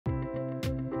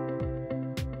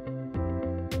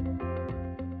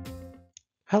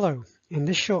Hello, in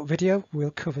this short video we'll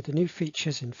cover the new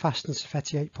features in Phast and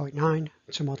Safeti 8.9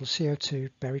 to model CO2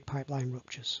 buried pipeline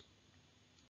ruptures.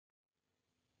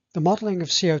 The modelling of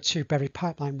CO2 buried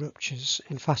pipeline ruptures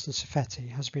in Phast and Safeti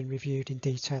has been reviewed in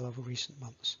detail over recent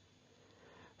months.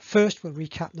 First, we'll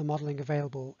recap the modelling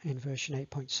available in version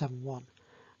 8.71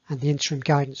 and the interim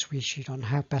guidance we issued on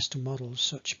how best to model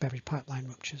such buried pipeline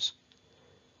ruptures.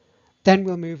 Then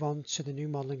we'll move on to the new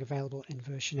modelling available in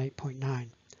version 8.9.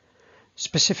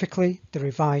 Specifically, the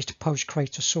revised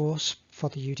post-crater source for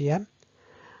the UDM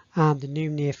and the new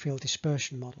near-field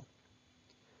dispersion model.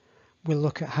 We'll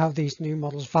look at how these new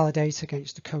models validate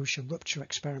against the kosher rupture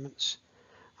experiments.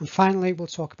 And finally, we'll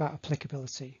talk about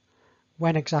applicability.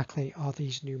 When exactly are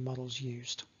these new models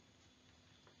used?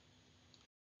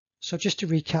 So just to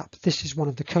recap, this is one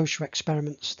of the kosher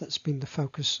experiments that's been the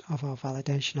focus of our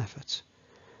validation efforts.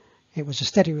 It was a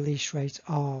steady release rate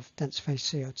of dense phase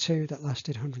CO2 that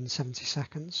lasted 170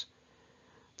 seconds.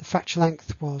 The fracture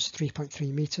length was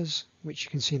 3.3 meters, which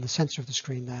you can see in the center of the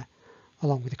screen there,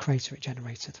 along with the crater it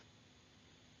generated.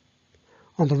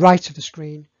 On the right of the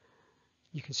screen,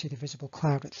 you can see the visible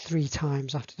cloud at 3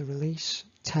 times after the release,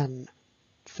 10,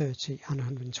 30 and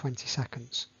 120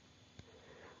 seconds.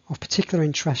 Of particular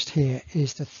interest here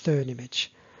is the third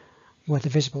image, where the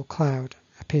visible cloud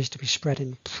appears to be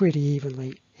spreading pretty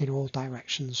evenly in all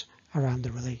directions around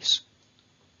the release.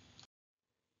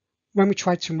 When we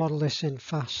tried to model this in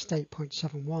Phast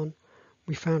 8.71,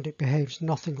 we found it behaves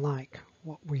nothing like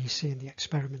what we see in the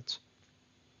experiment.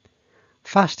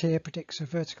 Phast here predicts a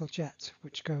vertical jet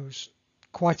which goes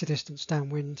quite a distance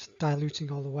downwind,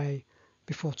 diluting all the way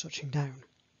before touching down.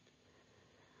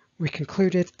 We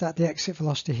concluded that the exit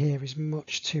velocity here is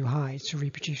much too high to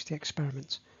reproduce the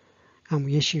experiment, and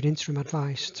we issued interim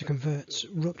advice to convert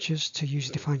ruptures to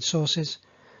user-defined sources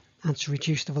and to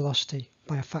reduce the velocity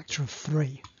by a factor of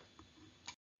 3.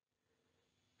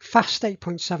 Phast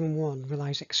 8.71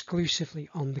 relies exclusively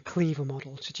on the cleaver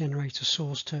model to generate a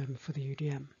source term for the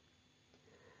UDM.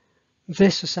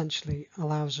 This essentially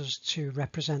allows us to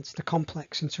represent the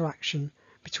complex interaction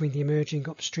between the emerging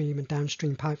upstream and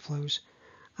downstream pipe flows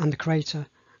and the crater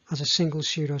as a single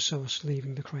pseudo-source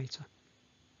leaving the crater.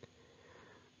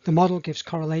 The model gives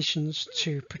correlations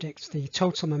to predict the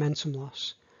total momentum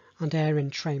loss and air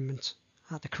entrainment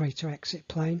at the crater exit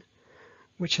plane,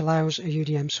 which allows a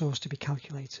UDM source to be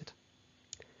calculated.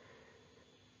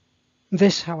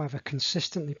 This, however,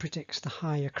 consistently predicts the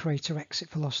higher crater exit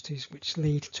velocities which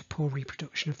lead to poor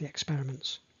reproduction of the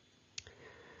experiments.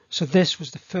 So this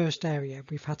was the first area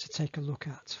we've had to take a look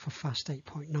at for Phast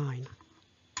 8.9.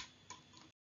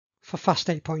 For Phast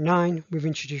 8.9, we've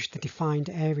introduced the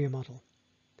defined area model.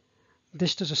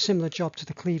 This does a similar job to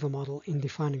the cleaver model in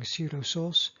defining a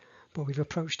pseudo-source, but we've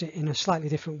approached it in a slightly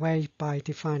different way by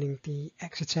defining the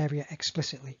exit area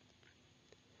explicitly.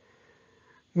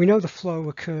 We know the flow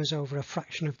occurs over a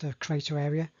fraction of the crater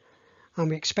area, and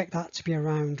we expect that to be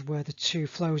around where the two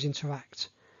flows interact.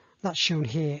 That's shown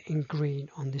here in green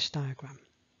on this diagram.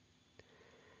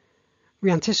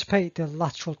 We anticipate the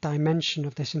lateral dimension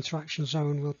of this interaction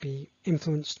zone will be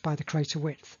influenced by the crater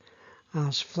width,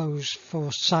 as flows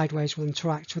forced sideways will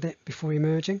interact with it before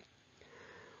emerging.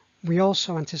 We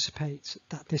also anticipate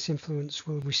that this influence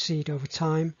will recede over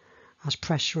time as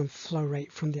pressure and flow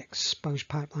rate from the exposed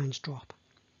pipelines drop.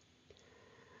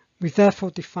 We've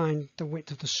therefore defined the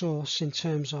width of the source in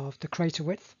terms of the crater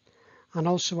width and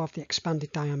also of the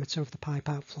expanded diameter of the pipe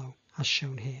outflow, as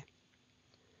shown here.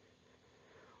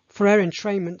 For air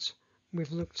entrainment,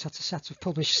 we've looked at a set of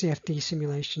published CFD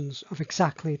simulations of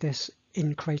exactly this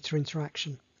in-crater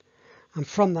interaction, and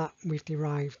from that we've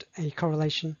derived a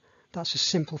correlation that's a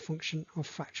simple function of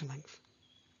fracture length.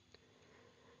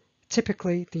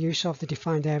 Typically, the use of the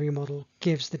defined area model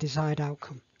gives the desired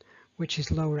outcome, which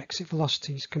is lower exit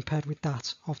velocities compared with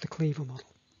that of the cleaver model.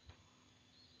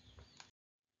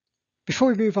 Before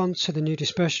we move on to the new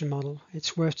dispersion model,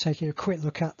 it's worth taking a quick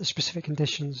look at the specific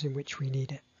conditions in which we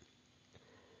need it.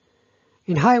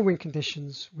 In higher wind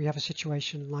conditions, we have a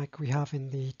situation like we have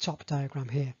in the top diagram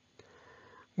here,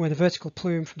 where the vertical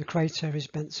plume from the crater is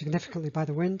bent significantly by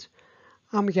the wind,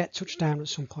 and we get touched down at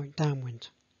some point downwind.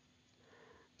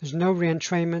 There's no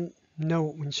re-entrainment, no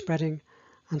upwind spreading,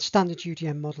 and standard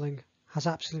UDM modelling has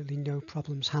absolutely no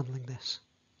problems handling this.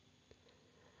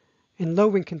 In low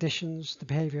wind conditions, the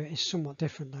behaviour is somewhat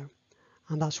different though,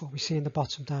 and that's what we see in the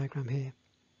bottom diagram here.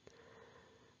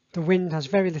 The wind has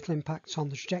very little impact on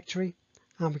the trajectory,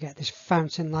 and we get this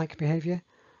fountain-like behaviour,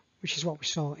 which is what we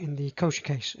saw in the kosher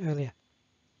case earlier.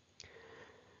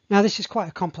 Now this is quite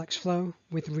a complex flow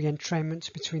with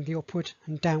re-entrainment between the upward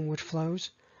and downward flows,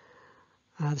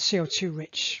 The CO2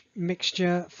 rich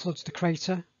mixture floods the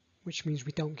crater, which means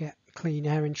we don't get clean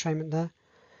air entrainment there.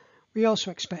 We also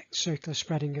expect circular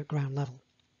spreading at ground level.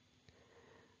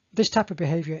 This type of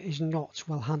behaviour is not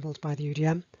well handled by the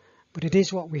UDM, but it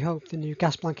is what we hope the new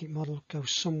gas blanket model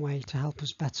goes some way to help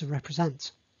us better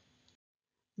represent.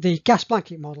 The gas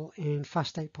blanket model in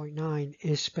Phast 8.9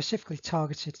 is specifically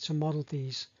targeted to model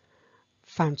these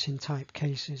fountain type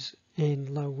cases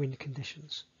in low wind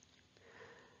conditions.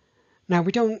 Now,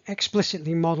 we don't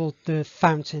explicitly model the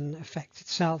fountain effect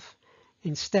itself.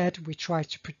 Instead, we try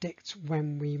to predict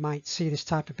when we might see this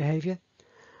type of behaviour,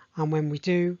 and when we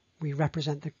do, we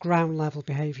represent the ground level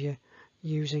behaviour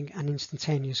using an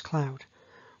instantaneous cloud,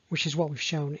 which is what we've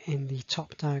shown in the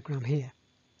top diagram here.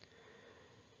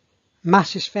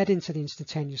 Mass is fed into the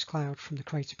instantaneous cloud from the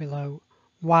crater below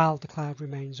while the cloud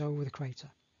remains over the crater.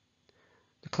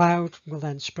 The cloud will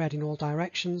then spread in all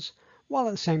directions while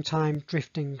at the same time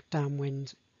drifting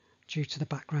downwind due to the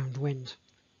background wind.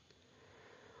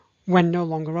 When no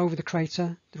longer over the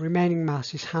crater, the remaining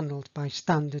mass is handled by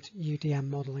standard UDM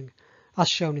modelling, as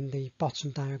shown in the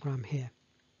bottom diagram here.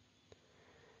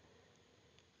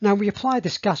 Now, we apply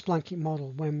this gas blanket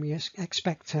model when we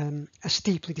expect a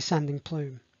steeply descending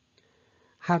plume.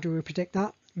 How do we predict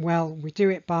that? Well, we do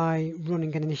it by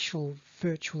running an initial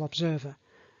virtual observer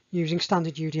using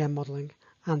standard UDM modelling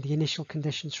and the initial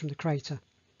conditions from the crater.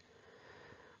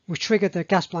 We trigger the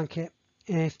gas blanket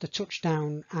if the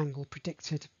touchdown angle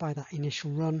predicted by that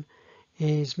initial run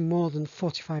is more than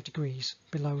 45 degrees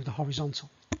below the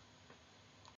horizontal.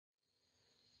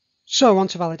 So on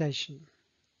to validation.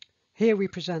 Here we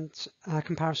present a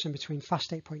comparison between Phast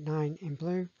 8.9 in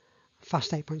blue and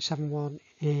Phast 8.71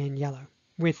 in yellow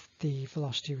with the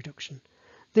velocity reduction.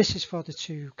 This is for the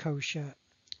two kosher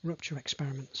rupture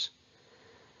experiments.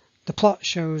 The plot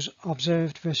shows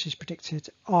observed versus predicted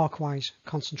arcwise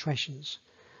concentrations.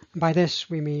 And by this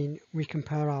we mean we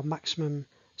compare our maximum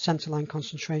centerline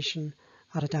concentration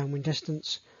at a downwind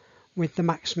distance with the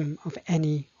maximum of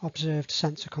any observed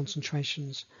sensor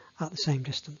concentrations at the same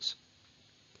distance.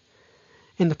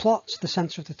 In the plot, the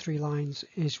center of the three lines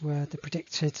is where the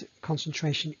predicted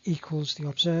concentration equals the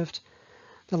observed.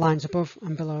 The lines above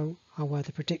and below are where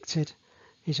the predicted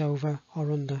is over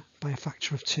or under by a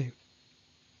factor of 2.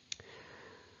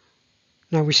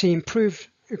 Now we see improved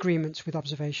agreements with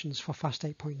observations for Phast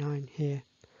 8.9 here.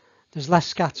 There's less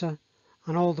scatter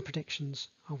and all the predictions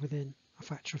are within a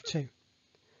factor of 2.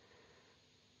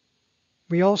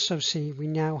 We also see we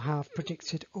now have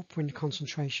predicted upwind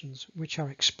concentrations, which are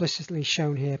explicitly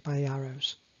shown here by the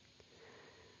arrows.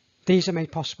 These are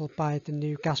made possible by the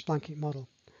new gas blanket model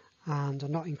and are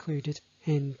not included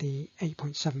in the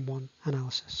 8.71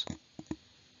 analysis.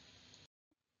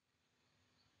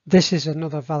 This is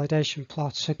another validation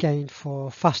plot again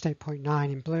for Phast 8.9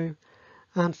 in blue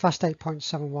and Phast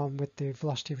 8.71 with the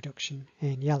velocity reduction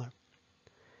in yellow.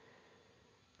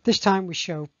 This time we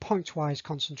show point-wise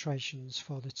concentrations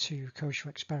for the two kosher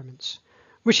experiments,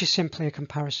 which is simply a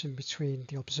comparison between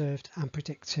the observed and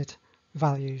predicted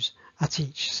values at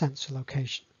each sensor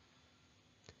location.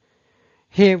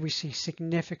 Here we see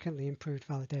significantly improved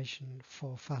validation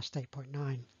for Phast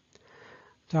 8.9.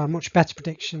 There are much better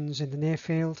predictions in the near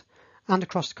field and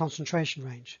across the concentration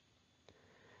range.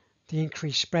 The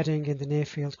increased spreading in the near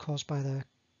field caused by the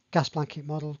gas blanket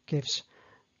model gives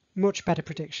much better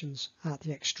predictions at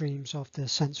the extremes of the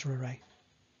sensor array.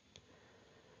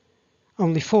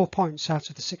 Only 4 points out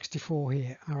of the 64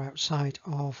 here are outside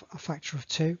of a factor of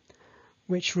 2,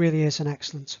 which really is an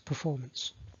excellent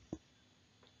performance.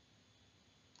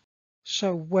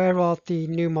 So where are the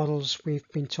new models we've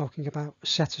been talking about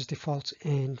set as default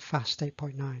in Phast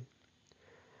 8.9?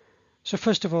 So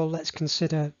first of all, let's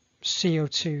consider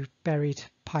CO2 buried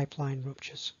pipeline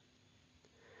ruptures.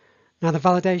 Now the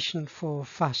validation for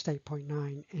Phast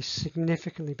 8.9 is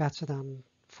significantly better than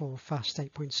for Phast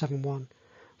 8.71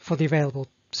 for the available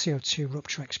CO2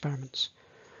 rupture experiments.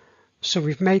 So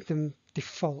we've made them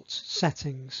default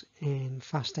settings in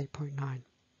Phast 8.9.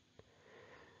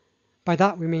 By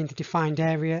that we mean the defined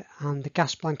area and the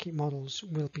gas blanket models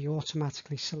will be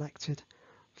automatically selected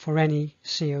for any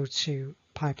CO2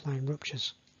 pipeline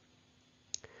ruptures.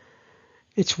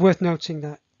 It's worth noting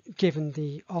that given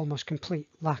the almost complete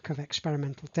lack of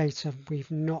experimental data, we've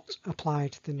not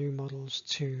applied the new models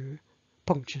to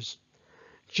punctures,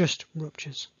 just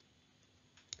ruptures.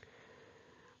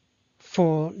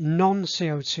 For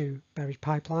non-CO2 buried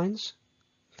pipelines,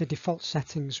 the default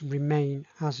settings remain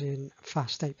as in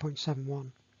Phast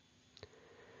 8.71.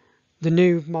 The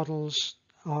new models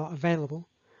are available,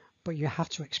 but you have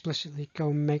to explicitly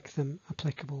go make them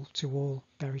applicable to all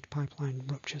buried pipeline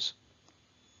ruptures.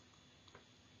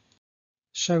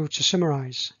 So to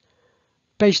summarise,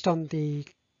 based on the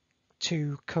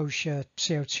two kosher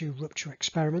CO2 rupture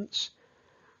experiments,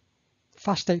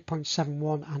 Phast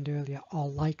 8.71 and earlier are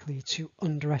likely to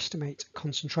underestimate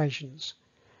concentrations.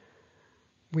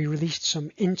 We released some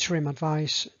interim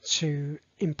advice to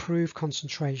improve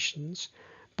concentrations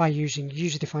by using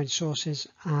user-defined sources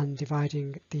and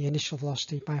dividing the initial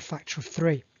velocity by a factor of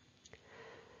 3.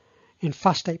 In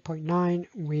Phast 8.9,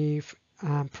 we've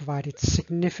provided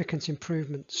significant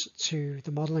improvements to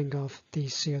the modelling of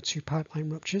these CO2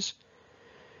 pipeline ruptures.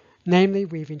 Namely,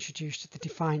 we've introduced the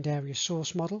defined area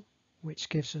source model, which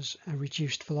gives us a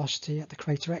reduced velocity at the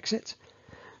crater exit,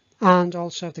 and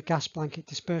also the gas blanket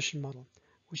dispersion model,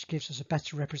 which gives us a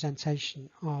better representation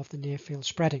of the near field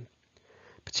spreading,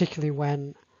 particularly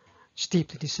when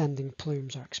steeply descending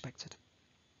plumes are expected.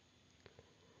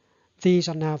 These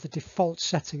are now the default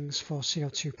settings for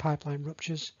CO2 pipeline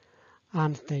ruptures,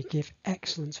 and they give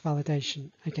excellent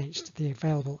validation against the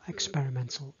available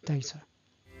experimental data.